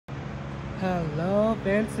Hello,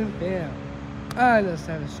 fans and fam. I'm the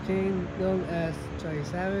Savage King, known as Charlie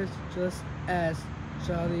Savage, just as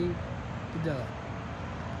Charlie Padilla.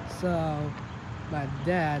 So, my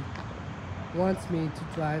dad wants me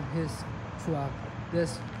to drive his truck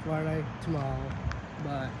this Friday tomorrow,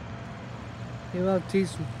 but he will teach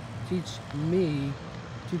me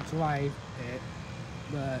to drive it.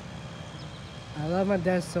 But I love my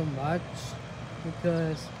dad so much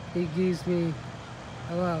because he gives me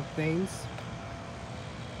a lot of things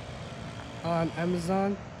on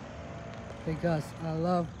Amazon because I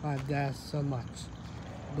love my dad so much.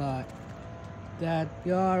 But Dad,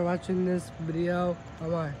 you are watching this video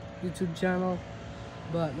on my YouTube channel,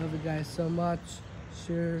 but love you guys so much.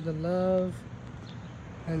 Share the love,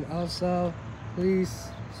 and also please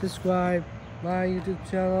subscribe my YouTube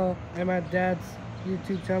channel and my dad's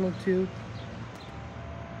YouTube channel too.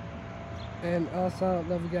 And also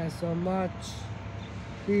love you guys so much.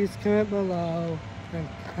 Please comment below and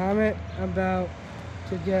comment about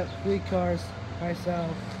to get 3 cars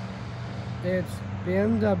myself. It's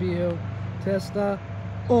BMW, Tesla,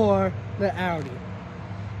 or the Audi.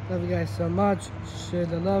 Love you guys so much. Share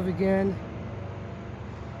the love again.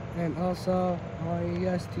 And also, I want you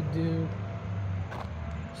guys to do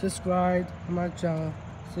subscribe to my channel.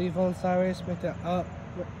 So your phone size, make that up.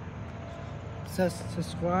 Says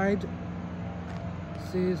subscribe.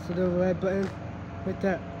 See to the red button. Hit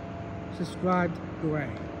that subscribe gray.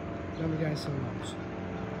 Love you guys so much.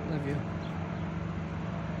 Love you.